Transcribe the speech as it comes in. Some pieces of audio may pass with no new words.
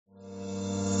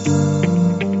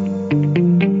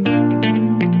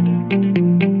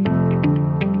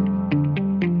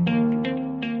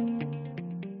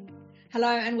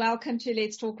welcome to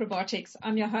Let's Talk Robotics.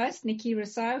 I'm your host, Nikki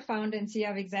Rousseau, founder and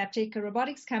CEO of Exaptic, a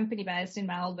robotics company based in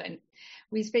Melbourne.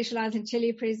 We specialize in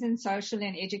telepresence, social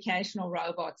and educational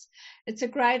robots. It's a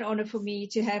great honor for me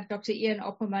to have Dr. Ian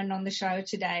Opperman on the show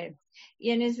today.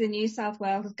 Ian is the New South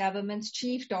Wales Government's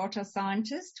Chief Data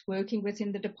Scientist, working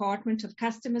within the Department of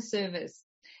Customer Service.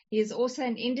 He is also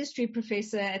an industry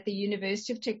professor at the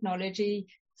University of Technology,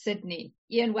 Sydney.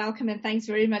 Ian, welcome and thanks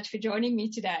very much for joining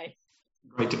me today.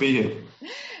 Great to be here.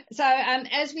 So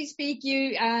as we speak,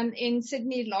 you in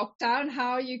Sydney lockdown,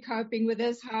 how are you coping with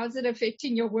this? How is it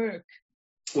affecting your work?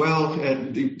 Well,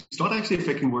 it's not actually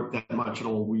affecting work that much at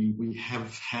all. We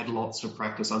have had lots of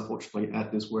practice, unfortunately,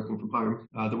 at this working from home.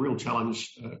 The real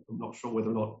challenge, I'm not sure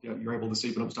whether or not you're able to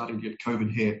see, but I'm starting to get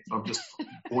COVID hair. I've just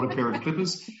bought a pair of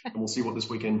clippers and we'll see what this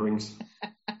weekend brings.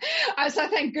 So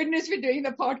thank goodness we're doing the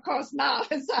podcast now.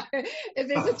 So if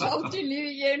there's a told you,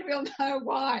 Ian, we'll know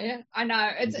why. I know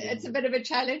it's a bit of a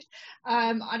challenge.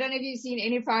 I don't know if you've seen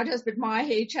any photos, but my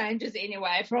hair changes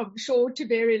anyway from short to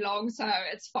very long, so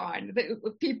it's fine.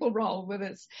 People roll with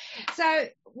us. So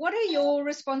what are your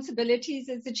responsibilities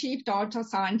as the Chief Data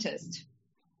Scientist?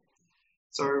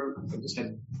 So I just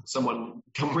had someone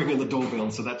come ring in the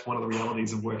doorbell, so that's one of the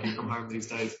realities of working from home these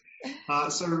days.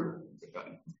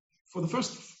 For the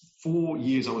first 4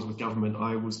 years I was with government,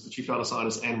 I was the Chief Data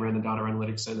Scientist and ran the Data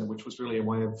Analytics Centre, which was really a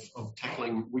way of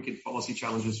tackling wicked policy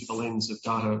challenges with the lens of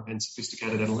data and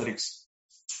sophisticated analytics.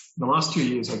 In the last 2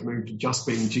 years, I've moved to just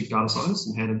being the Chief Data Scientist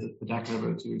and handed the DAC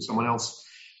over to someone else.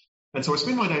 And so I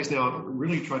spend my days now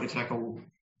really trying to tackle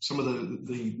some of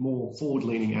the more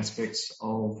forward-leaning aspects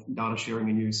of data sharing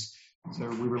and use. So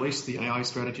we released the AI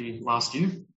strategy last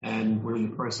year, and we're in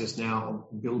the process now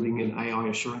of building an AI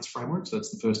assurance framework. So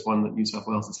that's the first one that New South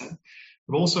Wales has had.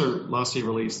 We've also last year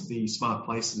released the Smart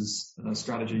Places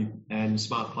strategy, and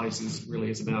Smart Places really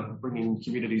is about bringing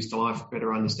communities to life,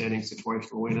 better understanding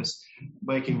situational awareness,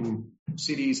 making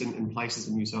cities and places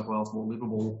in New South Wales more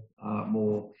livable,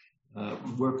 more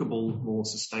workable, more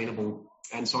sustainable.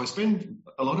 And so I spend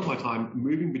a lot of my time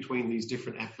moving between these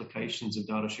different applications of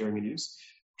data sharing and use,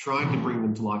 trying to bring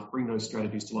them to life, bring those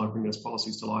strategies to life, bring those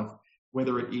policies to life,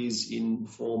 whether it is in the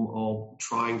form of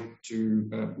trying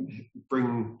to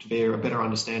bring to bear a better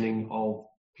understanding of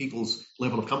people's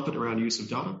level of comfort around use of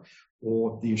data,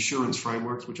 or the assurance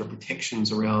frameworks, which are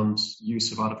protections around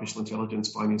use of artificial intelligence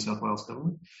by New South Wales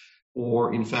Government,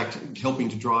 or in fact helping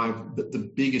to drive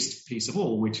the biggest piece of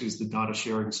all, which is the data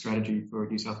sharing strategy for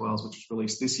New South Wales, which was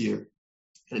released this year.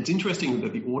 And it's interesting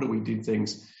that the order we did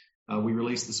things, we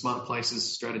released the Smart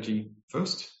Places strategy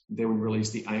first, then we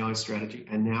released the AI strategy,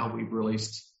 and now we've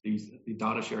released the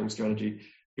data sharing strategy,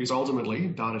 because ultimately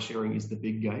data sharing is the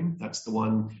big game. That's the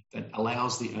one that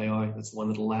allows the AI, that's the one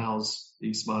that allows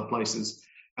the Smart Places.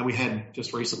 And we had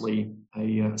just recently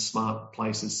a Smart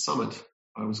Places Summit.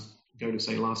 I was going to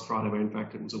say last Friday, but in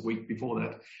fact it was a week before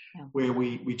that, where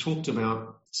we talked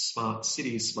about smart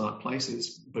cities, smart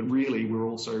places, but really we're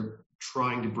also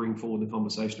trying to bring forward the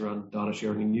conversation around data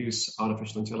sharing and use,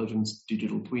 artificial intelligence,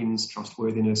 digital twins,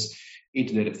 trustworthiness,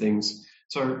 Internet of Things.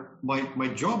 So my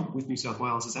job with New South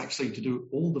Wales is actually to do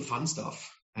all the fun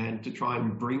stuff and to try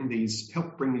and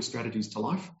help bring these strategies to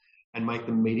life and make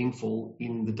them meaningful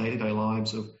in the day-to-day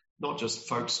lives of not just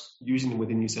folks using them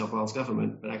within New South Wales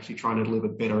Government, but actually trying to deliver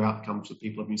better outcomes for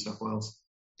people of New South Wales.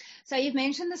 So you've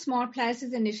mentioned the Smart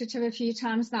Places initiative a few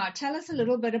times now. Tell us a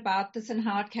little bit about this and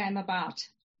how it came about.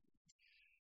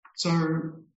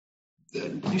 So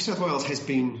New South Wales has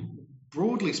been,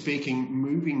 broadly speaking,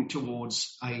 moving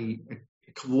towards a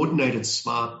coordinated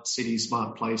smart cities,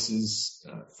 smart places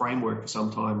framework for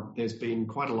some time. There's been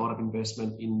quite a lot of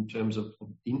investment in terms of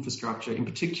infrastructure, in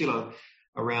particular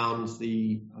around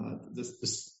the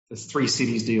 3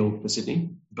 cities deal for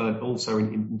Sydney, but also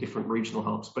in different regional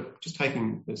hubs. But just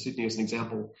taking Sydney as an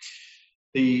example,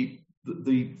 the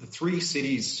 3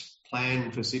 cities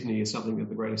plan for Sydney is something that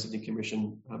the Greater Sydney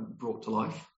Commission brought to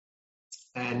life.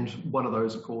 And one of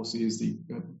those, of course, is the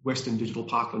Western Digital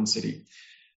Parkland City.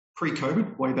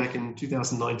 Pre-COVID, way back in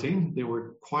 2019, there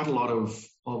were quite a lot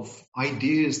of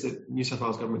ideas that New South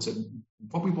Wales Government said,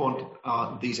 what we want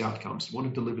are these outcomes. We want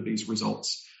to deliver these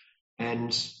results.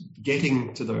 And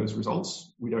getting to those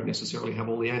results, we don't necessarily have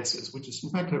all the answers, which is in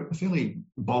fact a fairly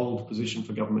bold position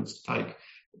for governments to take.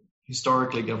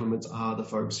 Historically, governments are the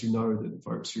folks who know, the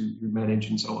folks who manage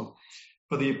and so on.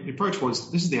 But the approach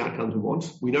was, this is the outcomes we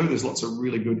want. We know there's lots of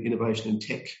really good innovation in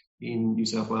tech in New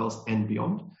South Wales and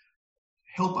beyond.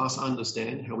 Help us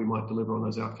understand how we might deliver on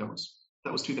those outcomes.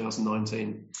 That was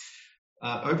 2019.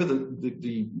 Over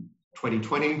the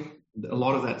 2020, a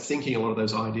lot of that thinking, a lot of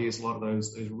those ideas, a lot of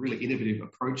those really innovative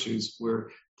approaches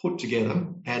were put together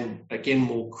and again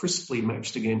more crisply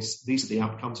matched against these are the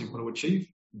outcomes we want to achieve.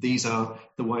 These are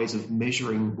the ways of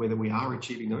measuring whether we are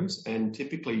achieving those. And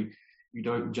typically you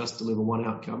don't just deliver one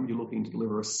outcome, you're looking to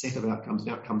deliver a set of outcomes, an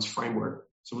outcomes framework.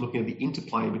 So we're looking at the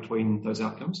interplay between those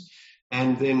outcomes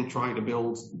and then trying to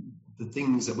build the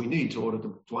things that we need in order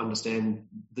to understand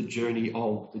the journey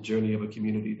of a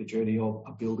community, the journey of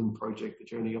a building project, the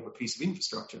journey of a piece of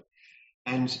infrastructure.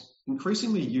 And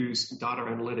increasingly use data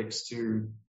analytics to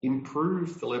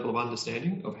improve the level of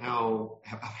understanding of how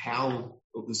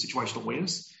the situational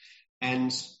awareness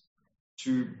and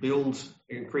to build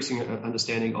increasing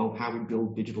understanding of how we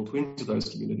build digital twins of those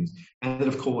communities. And then,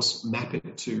 of course, map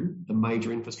it to the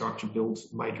major infrastructure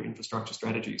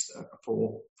strategies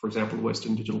for example, the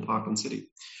Western Digital Parkland City.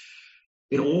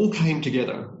 It all came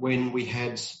together when we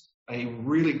had a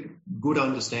really good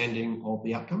understanding of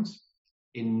the outcomes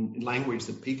in language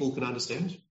that people can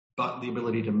understand, but the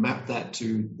ability to map that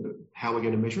to how we're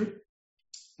going to measure it.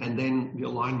 And then the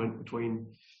alignment between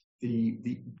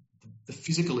the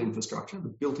physical infrastructure, the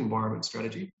built environment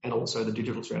strategy, and also the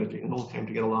digital strategy. And all came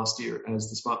together last year as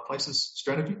the Smart Places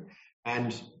strategy.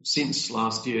 And since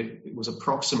last year, it was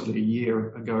approximately a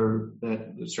year ago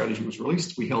that the strategy was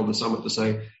released, we held a summit to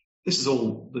say, this is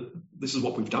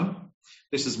what we've done.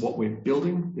 This is what we're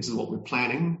building. This is what we're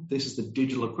planning. This is the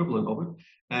digital equivalent of it.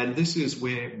 And this is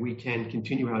where we can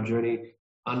continue our journey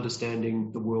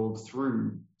understanding the world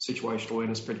through situational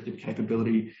awareness, predictive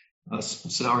capability,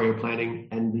 scenario planning,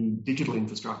 and the digital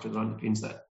infrastructure that underpins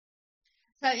that.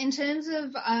 So in terms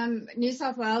of New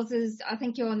South Wales, I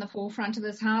think you're on the forefront of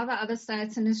this. How are the other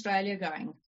states in Australia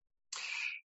going?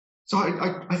 So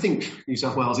I think New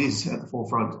South Wales is at the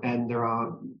forefront, and there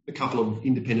are a couple of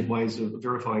independent ways of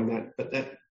verifying that, but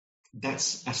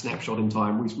that's a snapshot in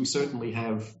time. We certainly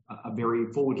have a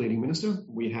very forward-leaning minister.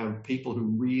 We have people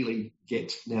who really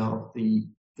get now the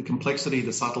complexity,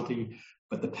 the subtlety,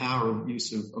 but the power of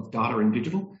use of data and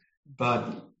digital.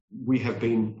 But we have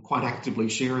been quite actively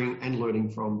sharing and learning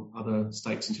from other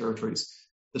states and territories.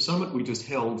 The summit we just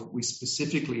held, we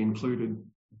specifically included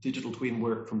digital twin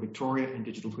work from Victoria and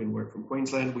digital twin work from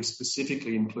Queensland. We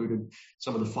specifically included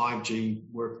some of the 5G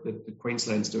work that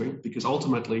Queensland's doing, because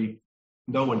ultimately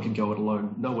no one can go it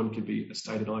alone. No one can be a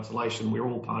state in isolation. We're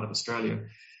all part of Australia.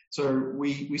 So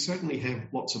we certainly have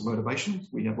lots of motivation.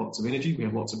 We have lots of energy. We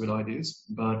have lots of good ideas,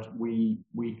 but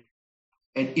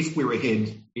and if we're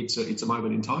ahead, it's a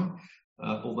moment in time.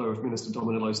 Although if Minister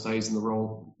Dominello stays in the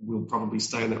role, we'll probably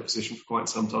stay in that position for quite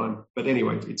some time. But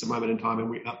anyway, it's a moment in time, and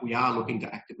we are looking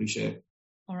to actively share.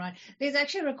 All right. There's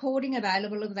actually a recording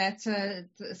available of that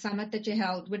summit that you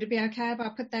held. Would it be okay if I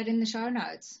put that in the show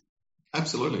notes?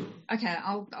 Absolutely. Okay,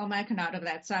 I'll make a note of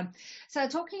that. So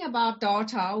talking about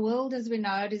data, our world, as we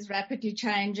know it, is rapidly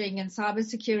changing, and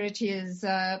cybersecurity is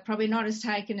probably not as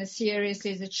taken as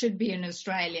seriously as it should be in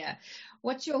Australia.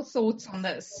 What's your thoughts on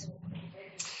this?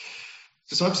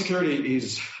 So cybersecurity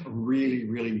is a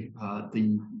really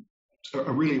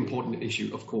important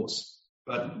issue, of course.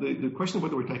 But the question of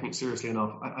whether we're taking it seriously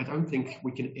enough, I don't think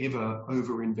we can ever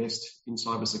overinvest in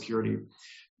cybersecurity.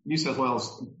 New South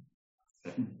Wales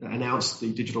announced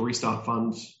the Digital Restart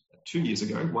Fund 2 years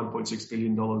ago, $1.6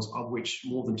 billion, of which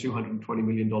more than $220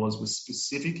 million was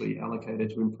specifically allocated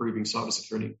to improving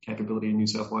cybersecurity capability in New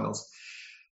South Wales.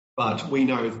 But we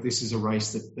know that this is a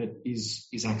race that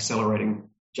is accelerating,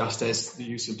 just as the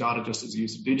use of data, just as the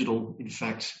use of digital. In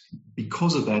fact,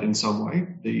 because of that in some way,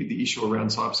 the issue around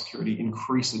cybersecurity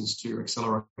increases to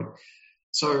accelerate.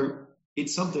 So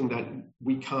it's something that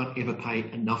we can't ever pay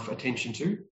enough attention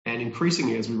to. And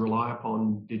increasingly, as we rely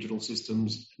upon digital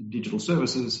systems, digital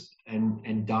services,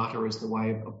 and data as the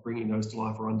way of bringing those to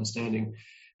life or understanding,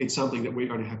 it's something that we're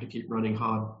going to have to keep running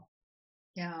hard.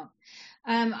 Yeah.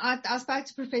 I spoke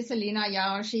to Professor Lena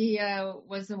Yao. She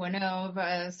was the winner of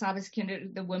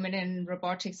Cybersecurity, the Women in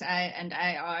Robotics and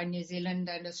AI in New Zealand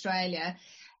and Australia.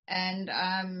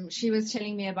 And she was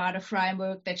telling me about a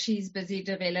framework that she's busy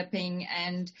developing.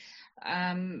 And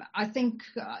I think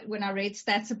when I read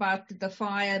stats about the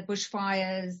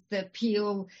bushfires, the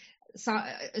Peel,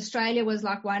 Australia was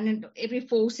like one in every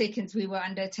 4 seconds we were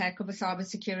under attack of a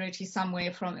cybersecurity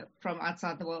somewhere from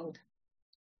outside the world.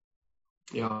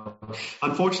 Yeah,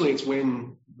 unfortunately, it's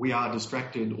when we are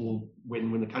distracted, or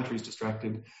when the country is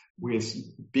distracted with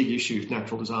big issues,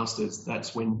 natural disasters,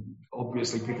 that's when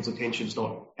obviously people's attention is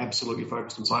not absolutely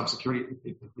focused on cybersecurity.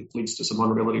 It leads to some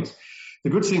vulnerabilities. The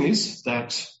good thing is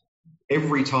that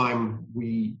every time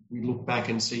we look back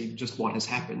and see just what has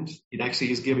happened, it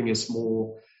actually is giving us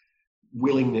more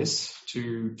willingness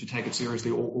to take it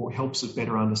seriously, or helps us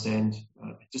better understand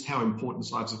just how important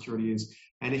cybersecurity is.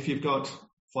 And if you've got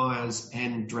fires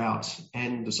and drought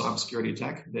and the cybersecurity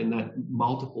attack, then that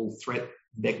multiple threat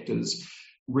vectors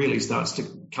really starts to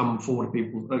comes forward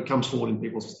in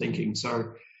people's thinking.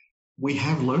 So we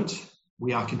have learnt,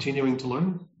 we are continuing to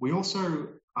learn. We also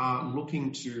are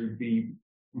looking to be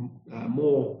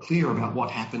more clear about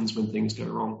what happens when things go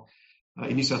wrong.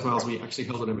 In New South Wales, we actually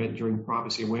held an event during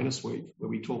Privacy Awareness Week where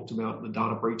we talked about the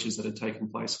data breaches that had taken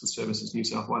place with Services New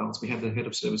South Wales. We had the head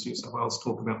of Service New South Wales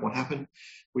talk about what happened.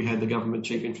 We had the Government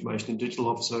Chief Information and Digital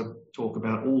Officer talk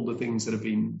about all the things that have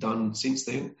been done since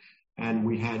then. And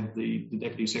we had the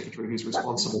Deputy Secretary who's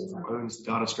responsible for owns the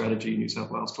data strategy in New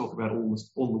South Wales talk about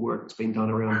all the work that's been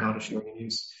done around data sharing and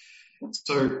use.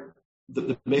 So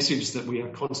the message that we are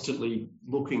constantly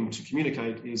looking to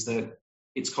communicate is that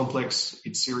it's complex,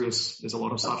 it's serious, there's a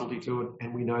lot of subtlety to it,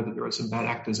 and we know that there are some bad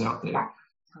actors out there.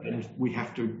 And we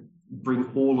have to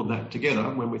bring all of that together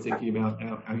when we're thinking about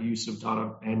our use of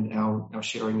data and our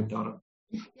sharing of data.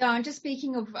 Yeah, and just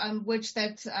speaking of which,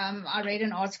 that I read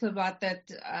an article about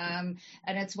that, and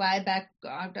it's way back,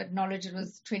 I acknowledge it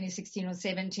was 2016 or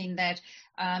 17, that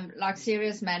like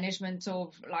serious management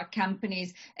of like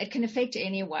companies, it can affect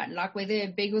anyone, like whether a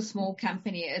big or small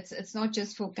company. It's not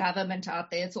just for government out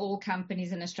there, it's all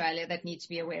companies in Australia that need to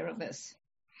be aware of this.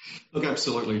 Look,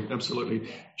 absolutely.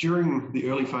 During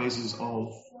the early phases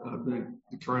of the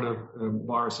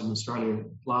coronavirus in Australia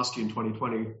last year in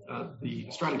 2020, the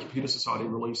Australian Computer Society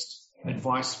released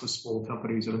advice for small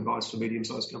companies and advice for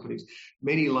medium-sized companies.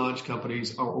 Many large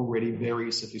companies are already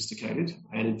very sophisticated,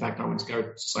 and in fact, I would go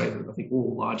to say that I think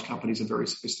all large companies are very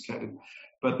sophisticated.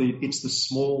 But it's the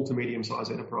small to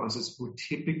medium-sized enterprises who are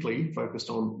typically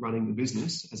focused on running the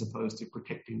business as opposed to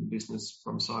protecting the business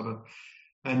from cyber.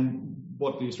 And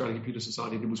what the Australian Computer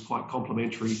Society did was quite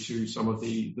complementary to some of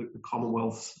the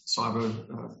Commonwealth cyber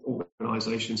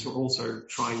organisations who are also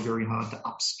trying very hard to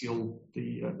upskill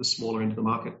the smaller end of the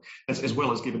market, as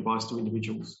well as give advice to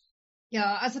individuals.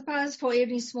 Yeah, I suppose for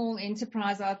every small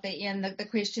enterprise out there, Ian, the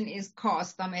question is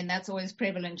cost. I mean, that's always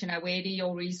prevalent, where do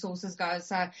your resources go?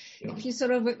 So if you're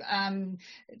sort of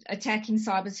attacking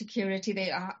cybersecurity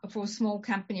there for a small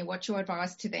company, what's your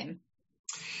advice to them?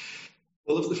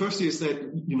 Well, the first is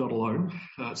that you're not alone.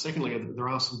 Secondly, there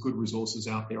are some good resources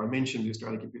out there. I mentioned the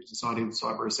Australian Computer Society and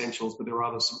Cyber Essentials, but there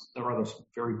are other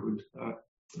very good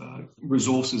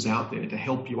resources out there to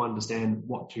help you understand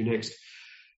what to do next.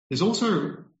 There's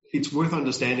also, it's worth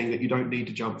understanding that you don't need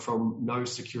to jump from no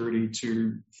security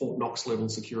to Fort Knox level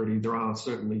security. There are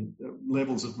certainly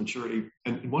levels of maturity.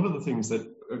 And one of the things that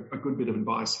a good bit of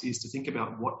advice is to think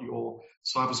about what your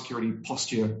cybersecurity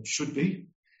posture should be,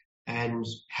 and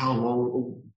how long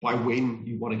or by when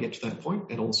you want to get to that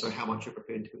point, and also how much you're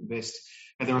prepared to invest.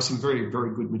 And there are some very,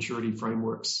 very good maturity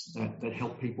frameworks that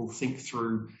help people think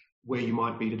through where you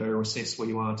might be today or assess where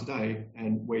you are today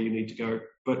and where you need to go.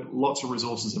 But lots of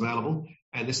resources available.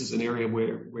 And this is an area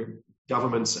where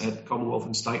governments at Commonwealth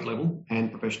and state level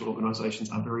and professional organisations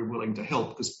are very willing to help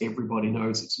because everybody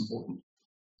knows it's important.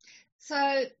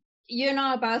 So you and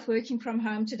I are both working from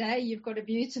home today. You've got a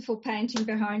beautiful painting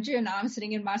behind you, and I'm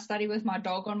sitting in my study with my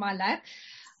dog on my lap.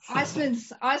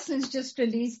 Iceland's just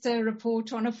released a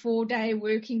report on a 4-day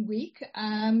working week.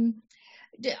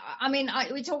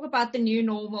 We talk about the new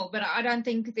normal, but I don't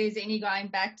think there's any going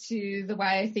back to the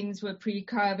way things were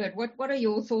pre-COVID. What are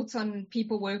your thoughts on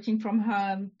people working from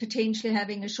home, potentially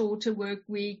having a shorter work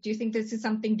week? Do you think this is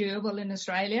something doable in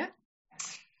Australia?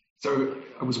 So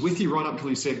I was with you right up until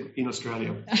you said in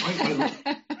Australia.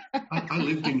 I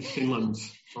lived in Finland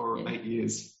for 8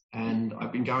 years, and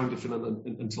I've been going to Finland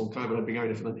until COVID. I've been going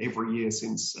to Finland every year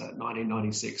since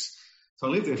 1996. So I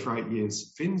lived there for 8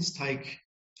 years. Finns take,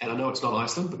 and I know it's not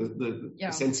Iceland, but the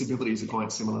sensibilities are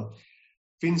quite similar.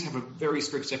 Finns have a very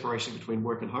strict separation between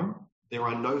work and home. There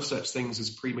are no such things as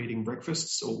pre-meeting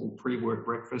breakfasts or pre-work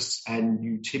breakfasts, and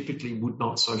you typically would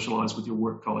not socialise with your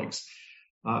work colleagues.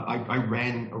 I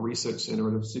ran a research centre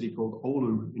in a city called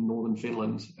Oulu in northern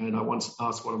Finland, and I once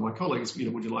asked one of my colleagues,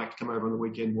 would you like to come over on the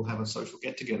weekend? We'll have a social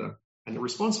get-together. And the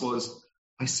response was,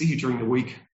 I see you during the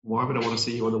week. Why would I want to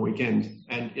see you on the weekend?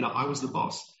 And, I was the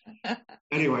boss.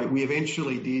 Anyway, we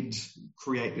eventually did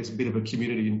create this bit of a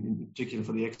community, in particular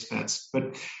for the expats.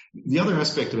 But the other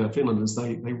aspect about Finland is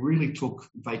they really took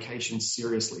vacation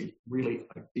seriously. Really,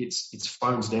 it's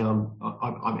phones down.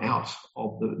 I'm out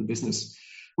of the business,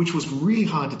 which was really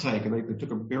hard to take. And they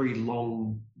took a very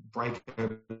long break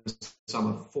over the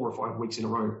summer, 4 or 5 weeks in a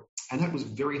row. And that was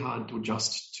very hard to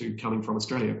adjust to coming from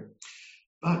Australia.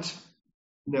 But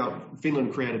now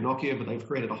Finland created Nokia, but they've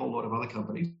created a whole lot of other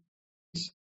companies.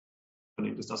 And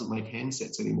it just doesn't make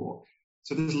handsets anymore.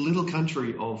 So this little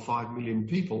country of 5 million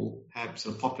people have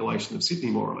sort of population of Sydney,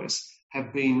 more or less.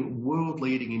 have been world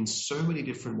leading in so many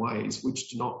different ways, which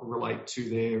do not relate to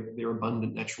their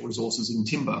abundant natural resources in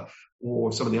timber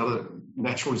or some of the other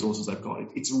natural resources they've got.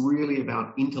 It's really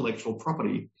about intellectual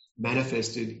property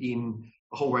manifested in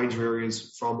a whole range of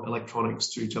areas, from electronics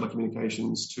to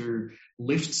telecommunications to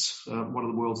lifts. One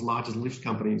of the world's largest lift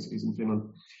companies is in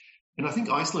Finland. And I think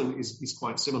Iceland is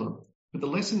quite similar. But the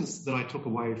lessons that I took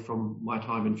away from my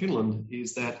time in Finland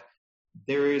is that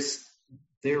there is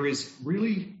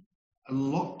really a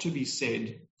lot to be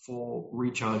said for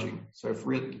recharging. So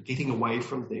for getting away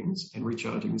from things and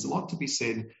recharging, there's a lot to be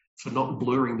said for not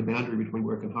blurring the boundary between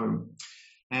work and home.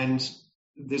 And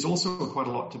there's also quite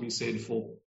a lot to be said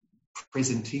for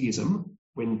presenteeism,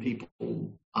 when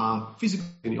people are physically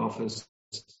in the office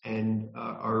and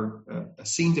are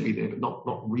seen to be there, but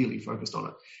not really focused on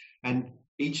it. And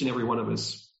each and every one of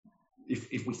us,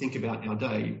 if we think about our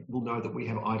day, will know that we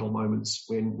have idle moments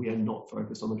when we are not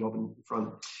focused on the job in front.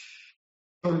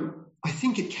 So I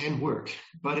think it can work,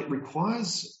 but it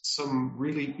requires some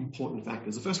really important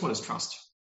factors. The first one is trust.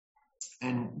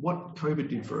 And what COVID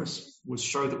did for us was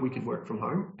show that we could work from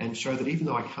home and show that even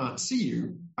though I can't see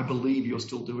you, I believe you're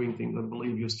still doing things. I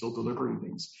believe you're still delivering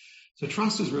things. So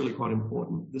trust is really quite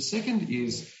important. The second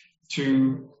is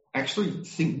to actually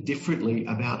think differently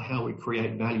about how we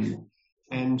create value.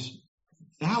 And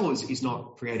ours is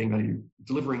not creating value.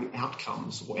 Delivering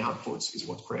outcomes or outputs is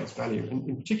what creates value. And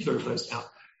in particular, if those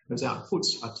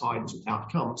outputs are tied to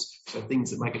outcomes, so things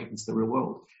that make a difference in the real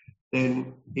world,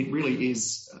 then it really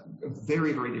is a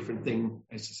very, very different thing,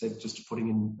 as I said, just putting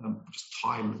in just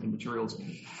time and materials.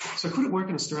 So could it work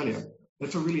in Australia?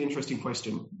 That's a really interesting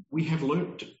question. We have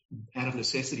learnt out of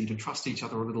necessity to trust each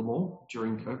other a little more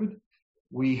during COVID.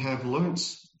 We have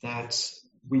learnt that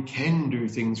we can do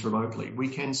things remotely. We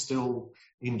can still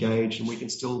engage and we can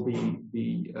still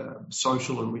be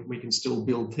social, and we can still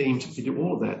build teams. We can do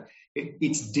all of that.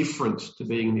 It's different to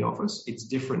being in the office. It's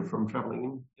different from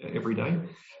travelling every day.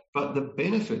 But the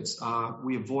benefits are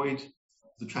we avoid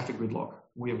the traffic gridlock.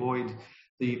 We avoid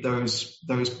those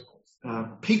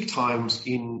peak times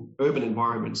in urban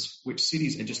environments, which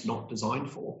cities are just not designed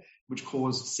for, which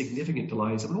cause significant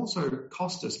delays and also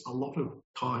cost us a lot of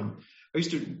time. I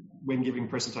used to, when giving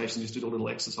presentations, just do a little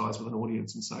exercise with an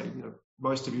audience and say,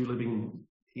 most of you living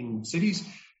in cities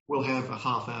will have a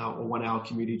half hour or 1 hour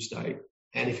commute each day.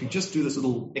 And if you just do this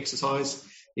little exercise,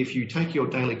 if you take your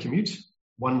daily commute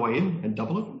one way in and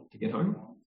double it to get home,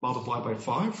 multiply by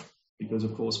 5, because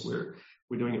of course we're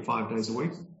doing it 5 days a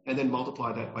week, and then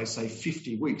multiply that by, say,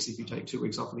 50 weeks if you take 2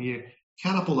 weeks off in the year,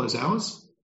 count up all those hours,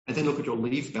 and then look at your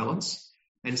leave balance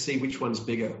and see which one's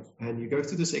bigger. And you go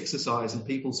through this exercise and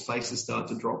people's faces start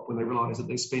to drop when they realize that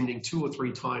they're spending 2 or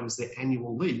 3 times their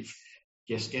annual leave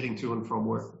just getting to and from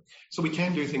work. So we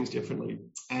can do things differently.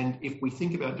 And if we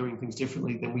think about doing things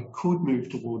differently, then we could move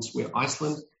towards where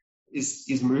Iceland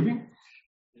is moving.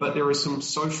 But there are some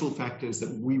social factors that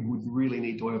we would really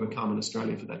need to overcome in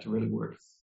Australia for that to really work.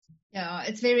 Yeah,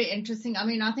 it's very interesting. I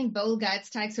mean, I think Bill Gates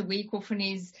takes a week off in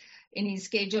his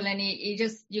schedule, and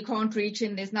you can't reach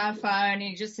him. There's no phone.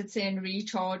 He just sits there and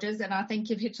recharges. And I think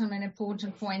you've hit on an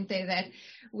important point there, that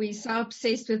we're so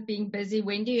obsessed with being busy.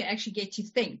 When do you actually get to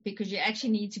think? Because you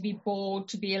actually need to be bored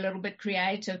to be a little bit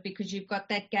creative, because you've got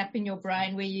that gap in your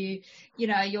brain where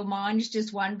your mind is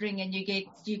just wandering and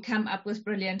you come up with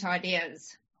brilliant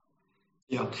ideas.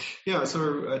 Yeah.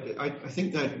 So I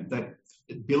think that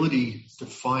ability to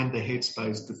find the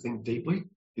headspace to think deeply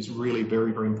is really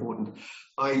very, very important.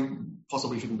 I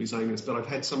possibly shouldn't be saying this, but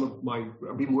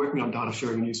I've been working on data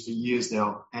sharing and use for years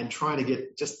now, and trying to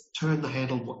turn the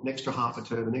handle an extra half a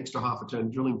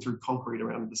turn, drilling through concrete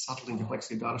around the subtlety and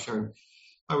complexity of data sharing.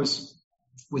 I was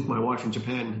with my wife in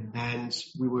Japan, and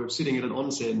we were sitting at an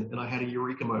onsen, and I had a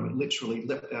eureka moment, literally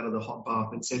leapt out of the hot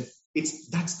bath and said,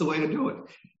 that's the way to do it.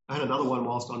 I had another one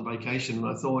whilst on vacation, and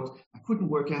I thought I couldn't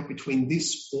work out between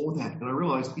this or that. And I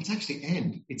realized it's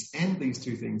actually it's these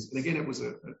two things. And again, it was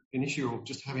an issue of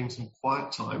just having some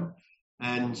quiet time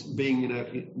and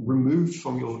being removed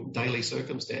from your daily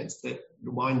circumstance, that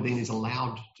your mind then is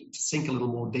allowed to sink a little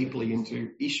more deeply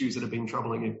into issues that have been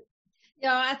troubling you.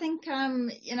 Yeah, I think,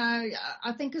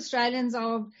 I think Australians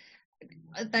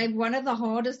they're one of the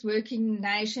hardest working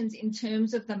nations in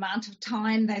terms of the amount of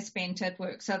time they spent at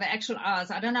work. So the actual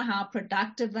hours, I don't know how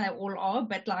productive they all are,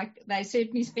 but they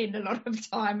certainly spend a lot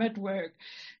of time at work.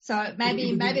 So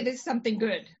maybe there's something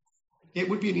good. It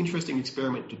would be an interesting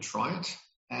experiment to try it,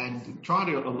 and try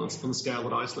it on the scale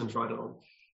that Iceland tried it on,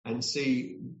 and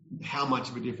see how much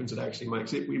of a difference it actually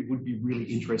makes. It would be really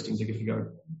interesting to give it a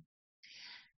go.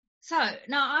 So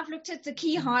now I've looked at the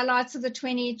key highlights of the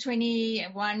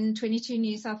 2021-22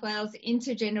 New South Wales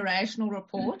Intergenerational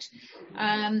Report.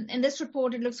 In this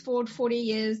report, it looks forward 40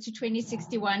 years to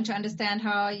 2061 to understand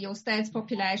how your state's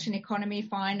population, economy,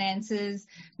 finances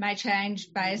may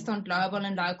change based on global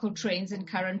and local trends and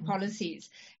current policies.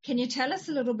 Can you tell us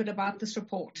a little bit about this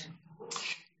report?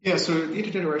 Yeah, so the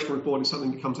Intergenerational Report is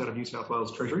something that comes out of New South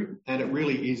Wales Treasury, and it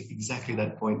really is exactly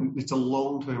that point. It's a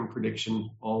long-term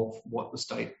prediction of what the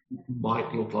state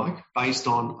might look like based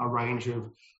on a range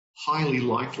of highly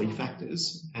likely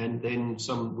factors and then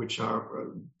some which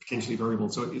are potentially variable.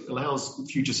 So it allows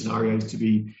future scenarios to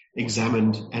be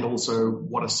examined and also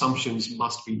what assumptions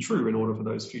must be true in order for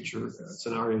those future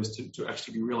scenarios to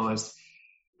actually be realised.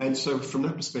 And so from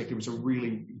that perspective, it's a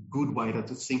really good way to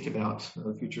think about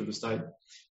the future of the state.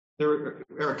 There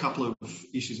are a couple of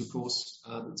issues, of course.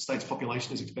 The state's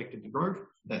population is expected to grow.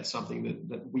 That's something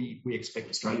that we expect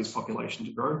Australia's population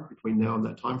to grow between now and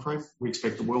that time frame. We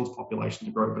expect the world's population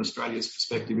to grow, but Australia's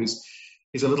perspective is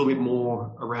a little bit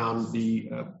more around the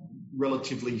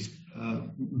relatively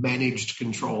managed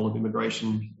control of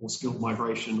immigration or skilled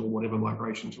migration or whatever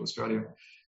migration to Australia.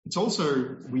 It's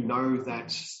also, we know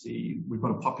that we've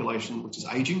got a population which is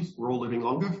ageing. We're all living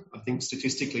longer. I think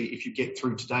statistically, if you get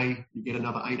through today, you get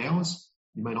another 8 hours.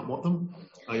 You may not want them,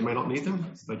 you may not need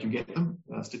them, but you get them,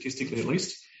 statistically at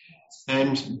least.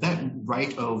 And that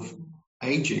rate of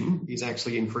ageing is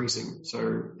actually increasing.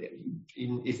 So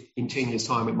in 10 years'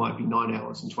 time, it might be 9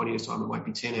 hours. In 20 years' time, it might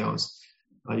be 10 hours.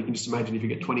 You can just imagine if you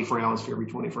get 24 hours for every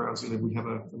 24 hours you live, we have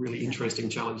a really interesting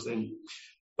challenge then.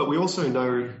 But we also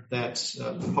know that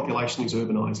the population is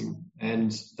urbanising,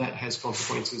 and that has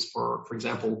consequences for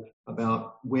example,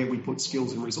 about where we put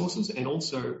skills and resources, and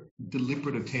also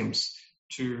deliberate attempts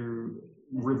to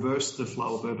reverse the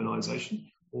flow of urbanisation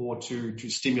or to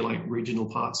stimulate regional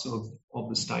parts of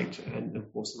the state and,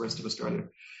 of course, the rest of Australia.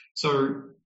 So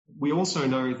we also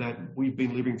know that we've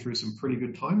been living through some pretty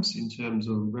good times in terms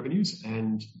of revenues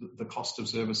and the cost of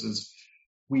services.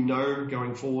 We know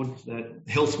going forward that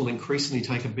health will increasingly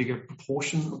take a bigger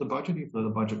proportion of the budget, even though the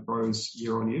budget grows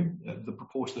year on year. The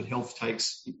proportion that health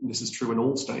takes, this is true in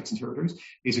all states and territories,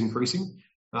 is increasing.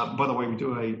 By the way, we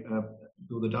do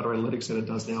the Data Analytics Centre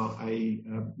does now a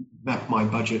map my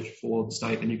budget for the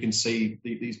state, and you can see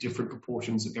these different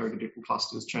proportions that go to different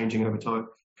clusters changing over time.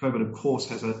 COVID, of course,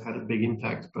 has had a big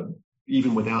impact, but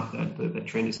even without that, that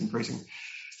trend is increasing.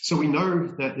 So we know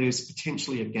that there's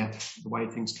potentially a gap, the way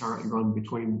things currently run,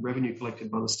 between revenue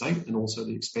collected by the state and also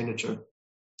the expenditure.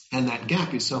 And that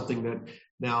gap is something that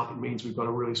now it means we've got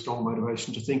a really strong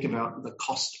motivation to think about the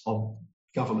cost of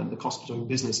government, the cost of doing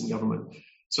business in government.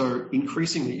 So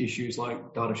increasingly issues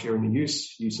like data sharing and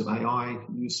use of AI,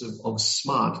 use of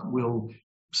smart will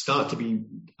start to be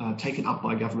taken up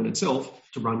by government itself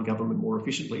to run government more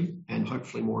efficiently and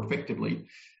hopefully more effectively.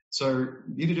 So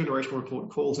the Intergenerational Report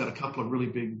calls out a couple of really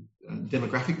big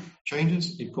demographic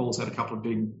changes. It calls out a couple of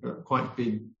quite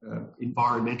big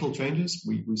environmental changes.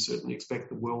 We certainly expect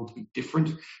the world to be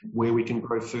different, where we can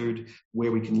grow food,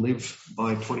 where we can live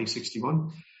by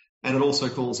 2061. And it also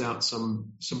calls out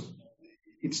some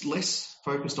it's less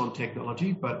focused on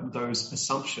technology, but those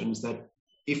assumptions that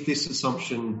if this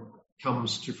assumption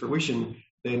comes to fruition,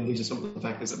 then these are some of the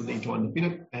factors that we need to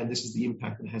underpin it, and this is the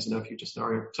impact that it has in our future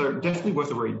scenario. So definitely worth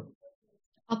a read.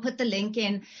 I'll put the link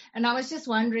in. And I was just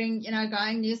wondering,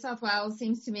 going New South Wales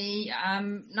seems to me,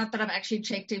 not that I've actually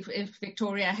checked if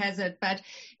Victoria has it, but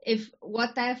if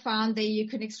what they found there you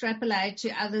can extrapolate to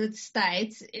other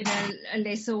states in a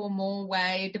lesser or more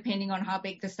way, depending on how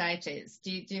big the state is.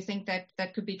 Do you think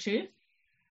that could be true?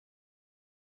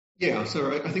 Yeah,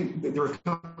 so I think there are a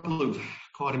couple of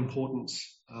quite important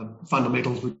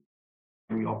fundamentals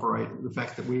we operate. The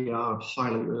fact that we are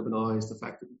highly urbanised, the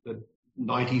fact that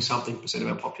 90-something% of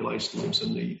our population lives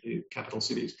in the capital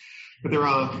cities. But there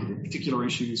are particular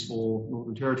issues for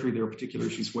Northern Territory, there are particular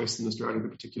issues for Western Australia, there are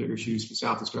particular issues for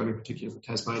South Australia, particularly for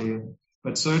Tasmania.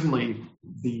 But certainly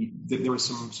there are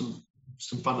some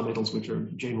fundamentals which are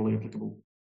generally applicable.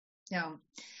 Yeah.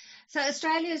 So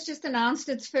Australia has just announced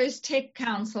its first tech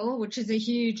council, which is a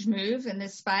huge move in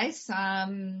this space.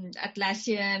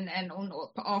 Atlassian and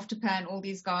Afterpay and all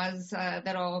these guys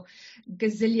that are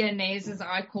gazillionaires, as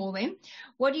I call them.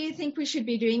 What do you think we should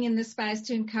be doing in this space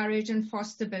to encourage and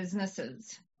foster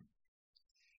businesses?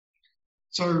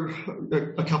 So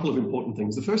a couple of important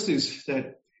things. The first is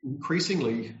that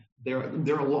increasingly there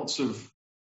are lots of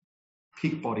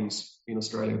peak bodies in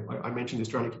Australia. I mentioned the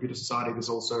Australian Computer Society. There's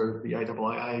also the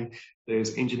AIIA.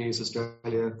 There's Engineers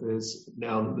Australia. There's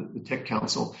now the Tech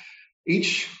Council.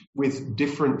 each with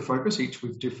different focus, each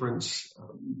with different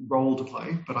role to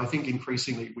play. But I think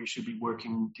increasingly we should be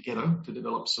working together to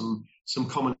develop some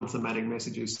common thematic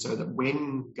messages so that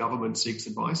when government seeks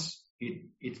advice,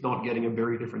 it's not getting a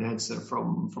very different answer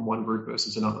from one group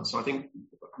versus another. So I think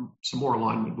some more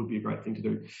alignment would be a great thing to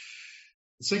do.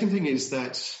 The second thing is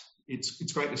that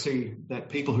it's great to see that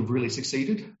people who've really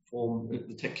succeeded form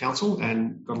the Tech Council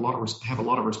and have a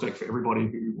lot of respect for everybody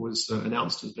who was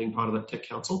announced as being part of that Tech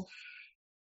Council.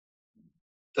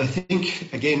 I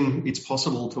think, again, it's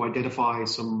possible to identify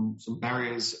some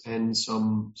barriers and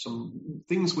some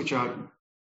things which are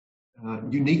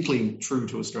uniquely true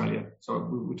to Australia. So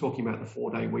we were talking about the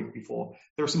 4-day week before.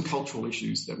 There are some cultural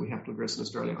issues that we have to address in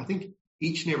Australia. I think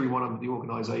each and every one of the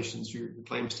organisations who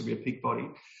claims to be a peak body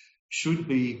should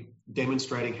be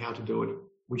demonstrating how to do it.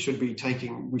 We should be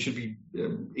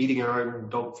eating our own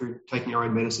dog food, taking our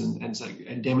own medicine,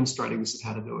 and demonstrating this is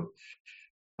how to do it.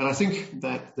 And I think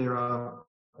that there are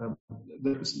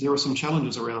some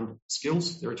challenges around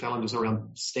skills. There are challenges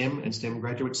around STEM and STEM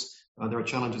graduates. There are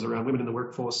challenges around women in the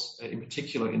workforce, in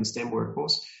particular in the STEM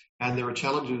workforce. And there are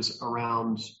challenges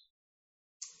around,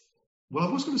 well,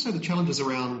 I was going to say the challenges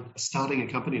around starting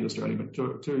a company in Australia,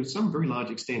 but to some very large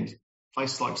extent,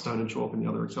 places like Stone and Chalk and the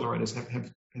other accelerators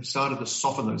have started to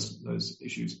soften those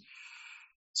issues.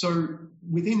 So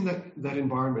within that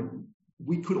environment,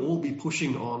 we could all be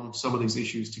pushing on some of these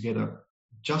issues together.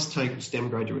 Just take STEM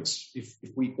graduates. If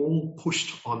we all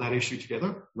pushed on that issue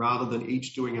together, rather than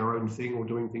each doing our own thing or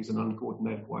doing things in an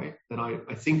uncoordinated way, then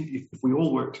I think if we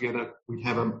all work together, we'd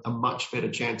have a much better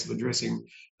chance of addressing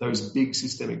those big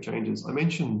systemic changes. I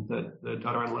mentioned that the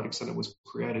Data Analytics Centre was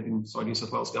created inside New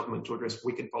South Wales Government to address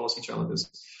wicked policy challenges.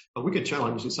 A wicked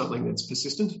challenge is something that's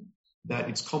persistent, that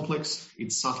it's complex,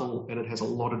 it's subtle, and it has a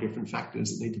lot of different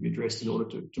factors that need to be addressed in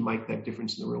order to make that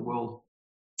difference in the real world.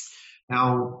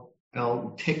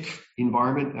 Our tech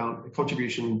environment, our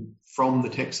contribution from the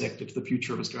tech sector to the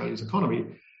future of Australia's economy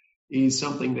is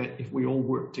something that if we all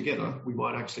work together, we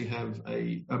might actually have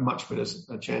a much better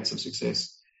chance of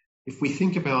success. If we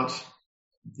think about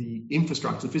the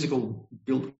infrastructure, the physical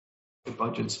built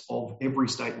budgets of every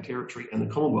state and territory and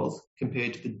the Commonwealth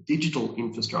compared to the digital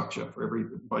infrastructure for every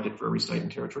budget for every state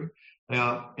and territory, they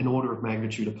are an order of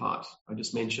magnitude apart. I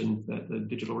just mentioned that the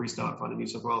Digital Restart Fund in New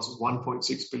South Wales is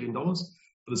 $1.6 billion.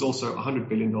 But there's also $100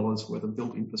 billion worth of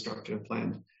built infrastructure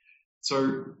planned.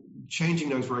 So changing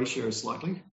those ratios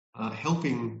slightly,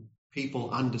 helping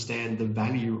people understand the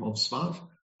value of smart,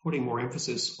 putting more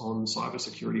emphasis on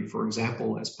cybersecurity, for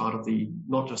example, as part of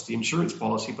not just the insurance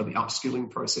policy, but the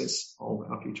upskilling process of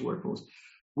our future workforce.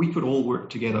 We could all work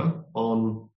together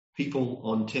on people,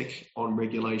 on tech, on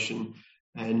regulation,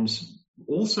 and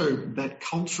also that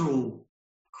cultural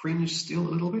cringe still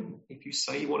a little bit. If you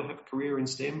say you want to have a career in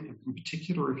STEM, in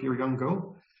particular if you're a young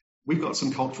girl, we've got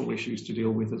some cultural issues to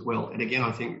deal with as well. And again,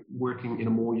 I think working in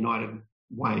a more united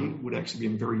way would actually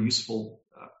be a very useful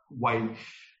way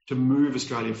to move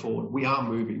Australia forward. We are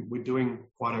moving. We're doing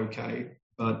quite okay,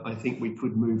 but I think we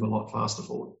could move a lot faster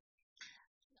forward.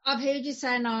 I've heard you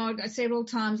say now several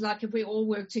times, like if we all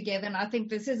work together, and I think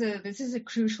this is a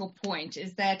crucial point,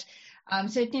 is that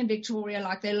certainly in Victoria,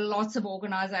 like there are lots of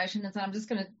organisations, and I'm just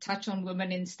going to touch on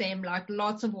women in STEM, like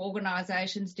lots of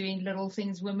organisations doing little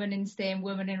things, women in STEM,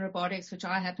 women in robotics, which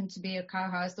I happen to be a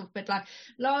co-host of, but like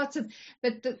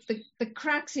but the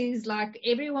crux is like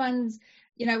everyone's,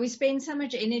 we spend so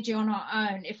much energy on our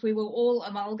own if we were all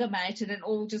amalgamated and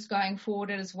all just going forward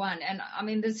as one. And I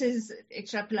mean, this is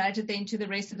extrapolated then to the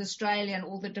rest of Australia and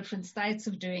all the different states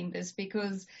of doing this,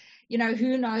 because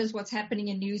who knows what's happening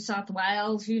in New South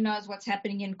Wales? Who knows what's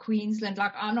happening in Queensland?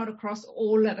 Like, I'm not across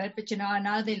all of it, but, I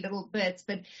know they're little bits.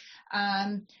 But,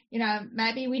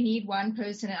 maybe we need one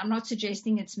person. I'm not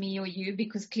suggesting it's me or you,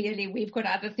 because clearly we've got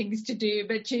other things to do.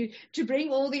 But to bring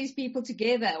all these people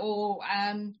together, or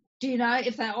do you know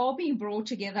if they're all being brought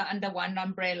together under one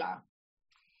umbrella?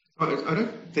 I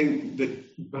don't think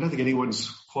anyone's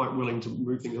quite willing to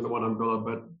move things under one umbrella,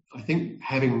 but I think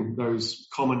having those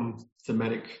common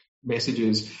thematic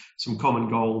messages, some common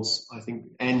goals, I think,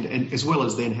 and as well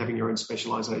as then having your own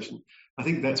specialisation, I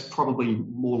think that's probably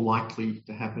more likely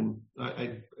to happen.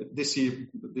 This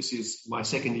is my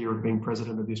second year of being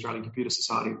president of the Australian Computer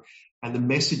Society, and the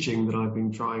messaging that I've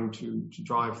been trying to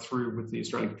drive through with the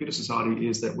Australian Computer Society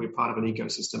is that we're part of an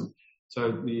ecosystem.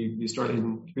 So the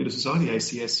Australian Computer Society,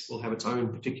 ACS, will have its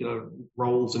own particular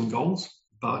roles and goals,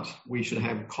 but we should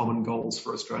have common goals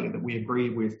for Australia that we agree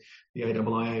with the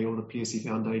AIIA or the PSC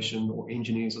Foundation or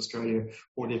Engineers Australia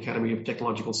or the Academy of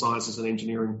Technological Sciences and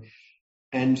Engineering.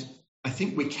 And I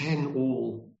think we can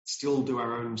all still do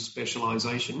our own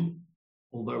specialisation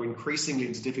although increasingly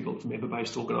it's difficult for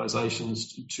member-based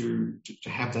organisations to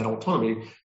have that autonomy.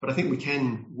 But I think we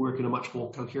can work in a much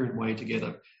more coherent way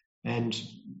together and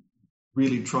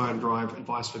really try and drive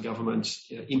advice for government,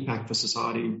 impact for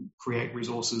society, create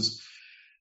resources.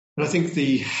 And I think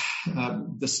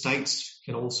the states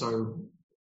can also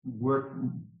work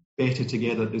better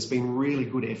together. There's been really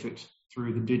good effort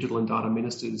through the Digital and Data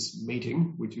Ministers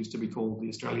meeting, which used to be called the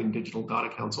Australian Digital Data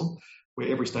Council, where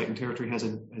every state and territory has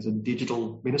a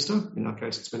digital minister. In our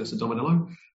case, it's Minister Dominello,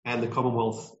 and the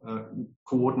Commonwealth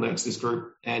coordinates this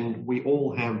group. And we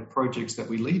all have projects that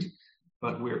we lead,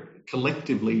 but we're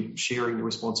collectively sharing the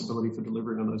responsibility for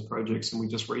delivering on those projects. And we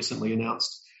just recently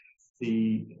announced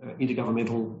the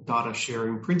intergovernmental data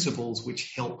sharing principles,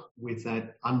 which help with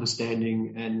that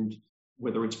understanding, and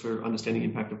whether it's for understanding the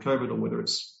impact of COVID or whether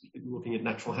it's looking at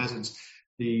natural hazards,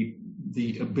 the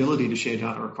ability to share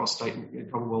data across state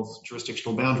and Commonwealth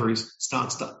jurisdictional boundaries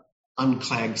starts to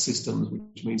unclag systems,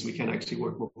 which means we can actually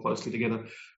work more closely together.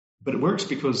 But it works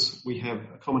because we have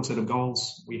a common set of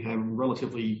goals, we have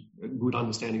relatively good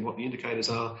understanding of what the indicators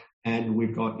are, and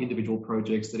we've got individual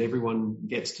projects that everyone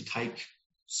gets to take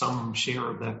some share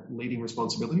of that leading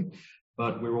responsibility,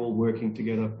 but we're all working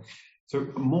together. So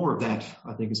more of that,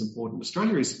 I think, is important.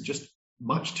 Australia is just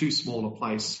much too small a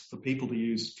place for people to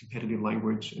use competitive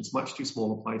language. It's much too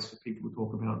small a place for people to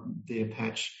talk about their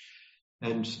patch.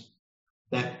 And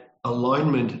that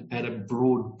alignment at a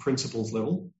broad principles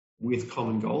level with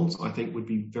common goals, I think, would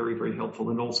be very, very helpful,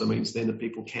 and also means then that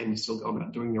people can still go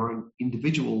about doing their own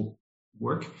individual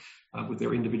work with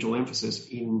their individual emphasis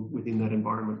within that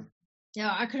environment.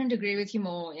 Yeah, I couldn't agree with you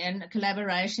more. And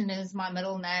collaboration is my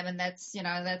middle name, and that's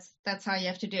how you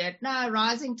have to do it. No,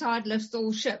 rising tide lifts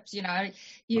all ships.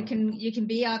 You can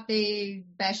be out there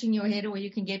bashing your head, or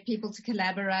you can get people to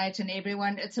collaborate, and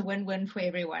it's a win-win for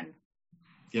everyone.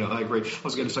 Yeah, I agree. I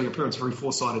was going to say your parents are very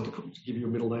foresighted to give you a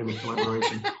middle name of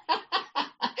collaboration.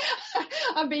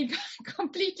 I'm being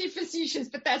completely facetious,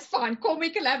 but that's fine. Call me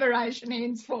collaboration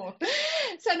henceforth.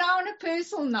 So now on a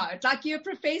personal note, like you're a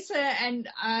professor, and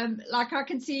like I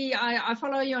can see, I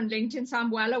follow you on LinkedIn, so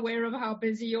I'm well aware of how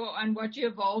busy you are and what you're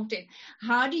involved in.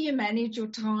 How do you manage your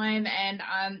time? And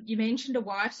you mentioned a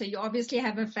wife, so you obviously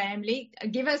have a family.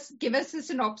 Give us a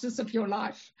synopsis of your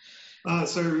life.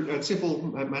 So a simple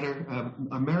matter,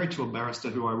 I'm married to a barrister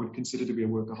who I would consider to be a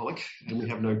workaholic, and we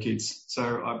have no kids. So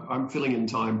I'm filling in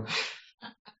time.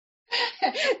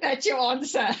 That's your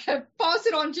answer. Pass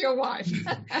it on to your wife.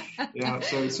 Yeah,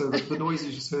 so the noise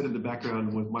you just heard in the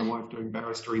background was my wife doing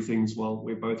barristery things while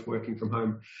we're both working from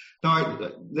home. I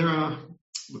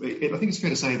think it's fair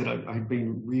to say that I've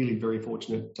been really very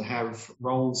fortunate to have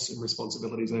roles and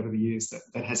responsibilities over the years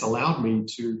that has allowed me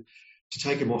to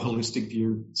take a more holistic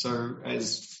view. So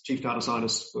as Chief Data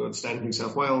Scientist for the State of New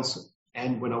South Wales,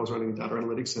 and when I was running the Data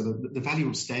Analytics Centre, the value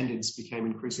of standards became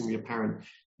increasingly apparent.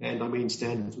 And I mean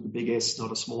standards with a big S,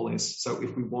 not a small s. So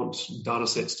if we want data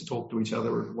sets to talk to each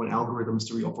other, or if we want algorithms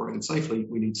to be operated safely,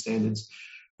 we need standards.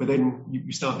 But then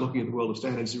you start looking at the world of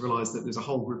standards, you realise that there's a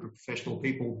whole group of professional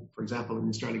people, for example, in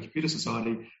the Australian Computer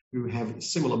Society, who have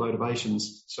similar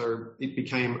motivations. So it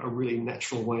became a really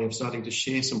natural way of starting to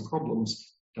share some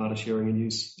problems, data sharing and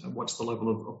use, what's the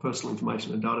level of personal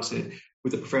information and data set,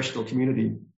 with the professional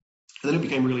community. And then it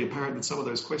became really apparent that some of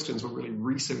those questions were really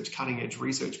cutting-edge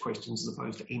research questions, as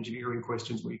opposed to engineering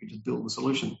questions where you could just build the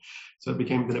solution. So it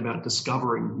became then about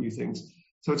discovering new things.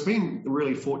 So it's been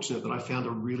really fortunate that I found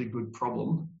a really good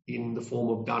problem in the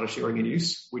form of data sharing and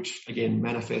use, which again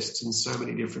manifests in so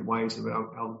many different ways of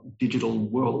our digital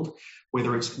world,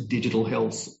 whether it's digital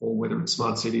health or whether it's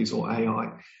smart cities or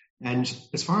AI. And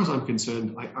as far as I'm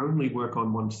concerned, I only work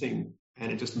on one thing,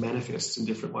 and it just manifests in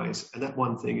different ways. And that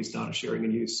one thing is data sharing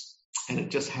and use. And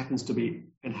it just happens to be,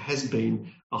 and has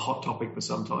been, a hot topic for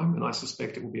some time. And I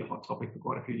suspect it will be a hot topic for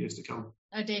quite a few years to come.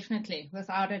 Oh, definitely,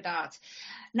 without a doubt.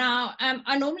 Now,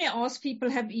 I normally ask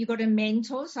people, have you got a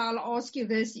mentor? So I'll ask you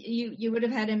this. You would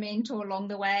have had a mentor along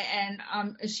the way, and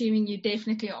I'm assuming you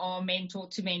definitely are a mentor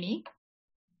to many.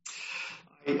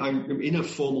 I'm in a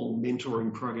formal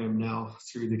mentoring program now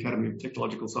through the Academy of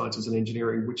Technological Sciences and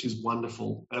Engineering, which is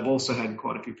wonderful. I've also had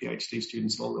quite a few PhD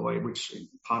students along the way, which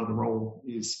part of the role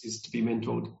is to be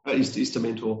mentored, is to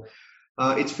mentor.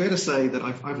 It's fair to say that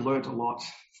I've learnt a lot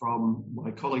from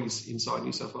my colleagues inside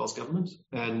New South Wales Government,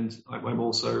 and I'm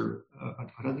also,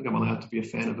 I don't think I'm allowed to be a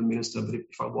fan of a minister, but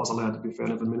if I was allowed to be a fan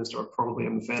of a minister, I probably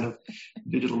am a fan of the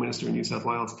Digital Minister in New South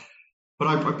Wales. But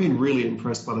I've been really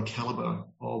impressed by the calibre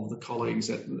of the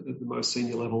colleagues at the most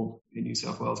senior level in New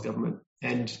South Wales Government.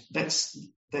 And that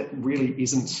really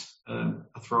isn't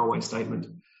a throwaway statement.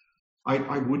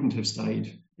 I wouldn't have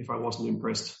stayed if I wasn't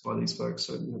impressed by these folks.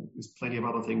 So there's plenty of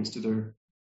other things to do.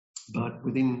 But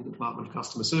within the Department of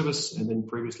Customer Service, and then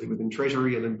previously within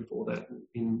Treasury, and then before that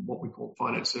in what we call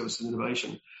Finance Services and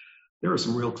Innovation, there are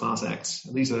some real class acts.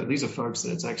 And these are folks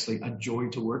that it's actually a joy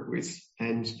to work with.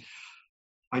 And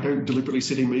I don't deliberately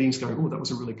sit in meetings going, oh, that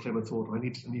was a really clever thought. I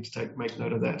need to make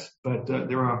note of that. But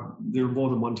there are more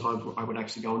than one time where I would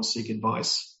actually go and seek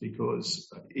advice,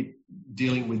 because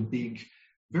dealing with big,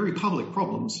 very public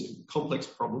problems, complex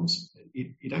problems,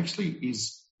 it actually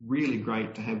is really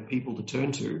great to have people to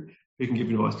turn to who can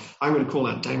give you advice. I'm going to call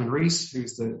out Damon Rees,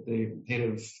 who's the head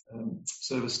of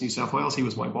Service New South Wales. He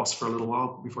was my boss for a little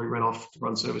while before he ran off to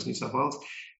run Service New South Wales.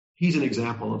 He's an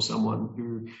example of someone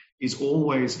who is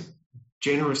always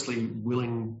generously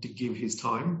willing to give his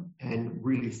time and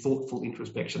really thoughtful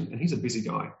introspection. And he's a busy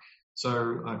guy. So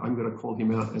I'm going to call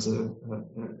him out as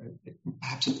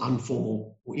perhaps an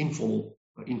informal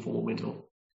mentor.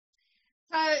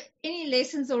 So any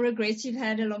lessons or regrets you've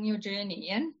had along your journey,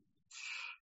 Ian?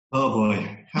 Oh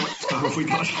boy, how much time have we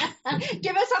got?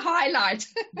 Give us a highlight.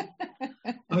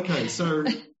 Okay, so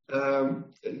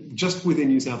just within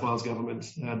New South Wales Government,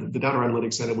 the Data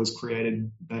Analytics Centre was created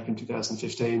back in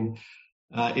 2015.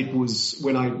 It was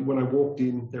when I walked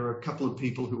in, there were a couple of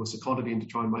people who were seconded in to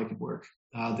try and make it work.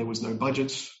 There was no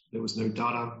budget, there was no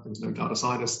data, there was no data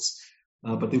scientists,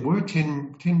 but there were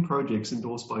 10 projects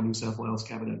endorsed by New South Wales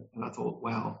Cabinet, and I thought,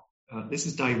 wow, this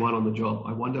is day one on the job.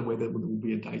 I wonder whether there will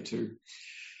be a day two.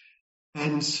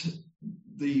 And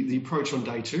the approach on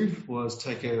day two was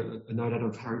take a note out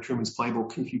of Harry Truman's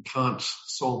playbook. If you can't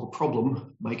solve a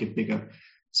problem, make it bigger.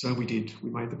 So we did. We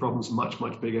made the problems much,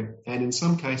 much bigger. And in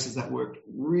some cases, that worked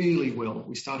really well.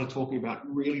 We started talking about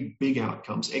really big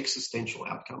outcomes, existential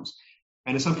outcomes.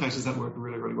 And in some cases, that worked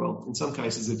really, really well. In some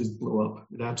cases, it just blew up.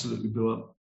 It absolutely blew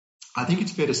up. I think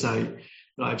it's fair to say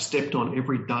that I've stepped on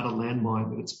every data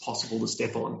landmine that it's possible to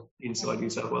step on inside New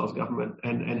South Wales Government,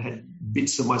 and had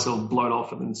bits of myself blown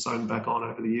off and then sewn back on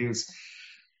over the years.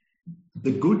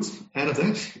 The good out of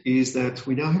that is that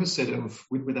we now have a set of,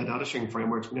 with our data sharing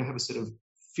frameworks, we now have a set of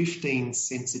 15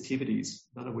 sensitivities,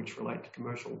 none of which relate to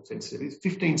commercial sensitivities,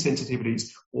 15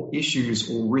 sensitivities or issues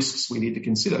or risks we need to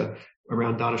consider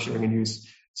around data sharing and use.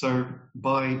 So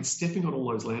by stepping on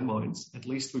all those landmines, at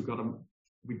least we've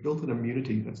built an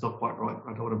immunity. That's not quite right.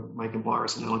 I don't want to make a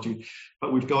virus analogy,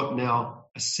 but we've got now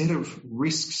a set of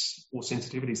risks or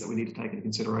sensitivities that we need to take into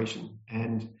consideration.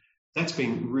 And that's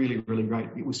been really, really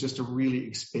great. It was just a really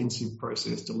expensive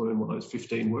process to learn what those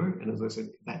 15 were. And as I said,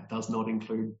 that does not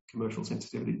include commercial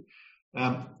sensitivity.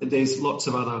 There's lots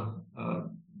of other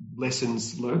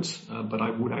lessons learnt, but I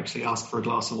would actually ask for a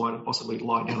glass of wine and possibly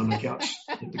lie down on the couch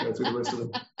to go through the rest of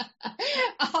them.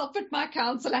 I'll put my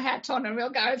counsellor hat on and we'll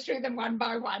go through them one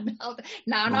by one.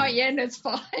 No, Ian, it's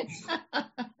fine.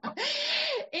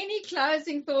 Any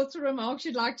closing thoughts or remarks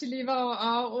you'd like to leave our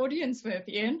audience with,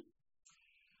 Ian?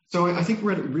 So I think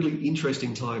we're at a really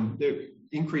interesting time. The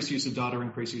increased use of data,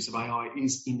 increased use of AI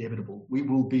is inevitable. We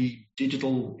will be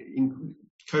digital.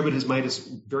 COVID has made us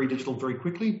very digital very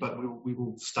quickly, but we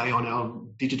will stay on our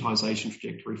digitisation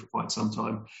trajectory for quite some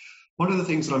time. One of the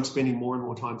things that I'm spending more and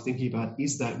more time thinking about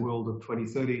is that world of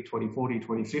 2030, 2040,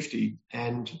 2050,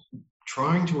 and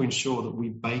trying to ensure that we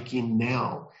bake in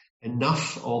now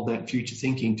enough of that future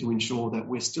thinking to ensure that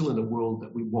we're still in the world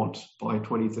that we want by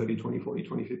 2030, 2040,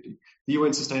 2050. The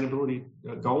UN Sustainability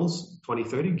Goals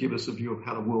 2030 give us a view of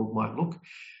how the world might look.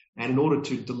 And in order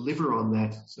to deliver on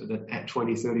that, so that at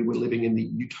 2030 we're living in the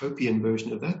utopian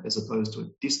version of that as opposed to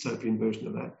a dystopian version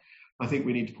of that, I think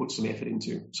we need to put some effort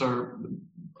into. So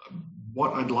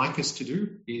what I'd like us to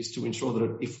do is to ensure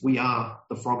that if we are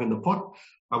the frog in the pot,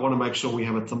 I want to make sure we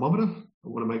have a thermometer, I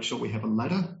want to make sure we have a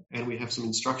ladder, and we have some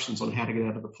instructions on how to get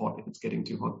out of the pot if it's getting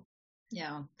too hot.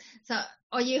 Yeah. So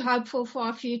are you hopeful for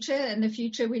our future and the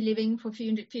future we're living for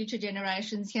future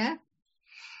generations here?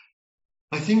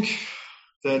 I think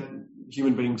that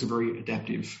human beings are very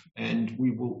adaptive, and we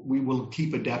will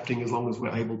keep adapting as long as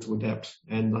we're able to adapt.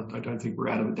 And I don't think we're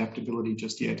out of adaptability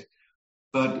just yet.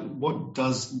 But what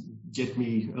does get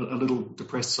me a little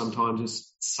depressed sometimes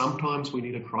is sometimes we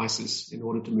need a crisis in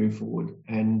order to move forward.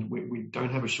 And we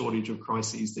don't have a shortage of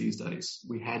crises these days.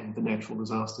 We had the natural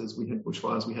disasters, we had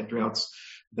bushfires, we had droughts,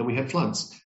 then we had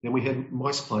floods, then we had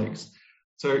mice plagues.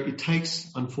 So it takes,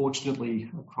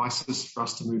 unfortunately, a crisis for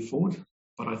us to move forward.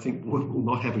 But I think we will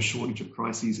not have a shortage of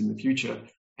crises in the future.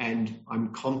 And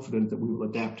I'm confident that we will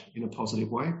adapt in a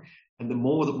positive way. And the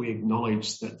more that we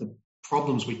acknowledge that the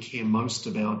problems we care most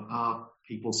about are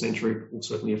people-centric, will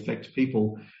certainly affect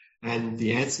people, and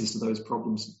the answers to those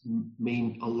problems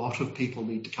mean a lot of people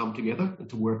need to come together and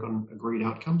to work on agreed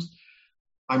outcomes,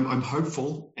 I'm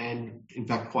hopeful and, in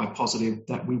fact, quite positive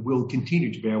that we will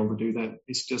continue to be able to do that.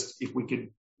 It's just if we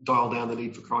could dial down the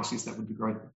need for crises, that would be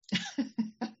great.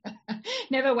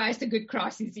 Never waste a good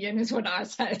crisis, Ian, is what I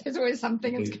say. There's always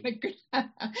something that's going to go.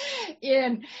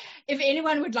 Ian, if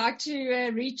anyone would like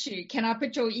to reach you, can I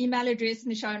put your email address in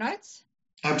the show notes?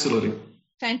 Absolutely.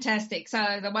 Fantastic.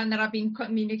 So the one that I've been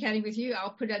communicating with you, I'll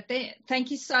put it there.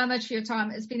 Thank you so much for your time.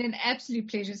 It's been an absolute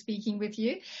pleasure speaking with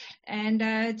you. And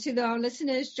to our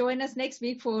listeners, join us next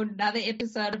week for another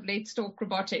episode of Let's Talk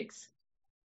Robotics.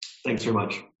 Thanks very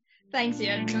much. Thanks,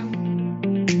 Ian.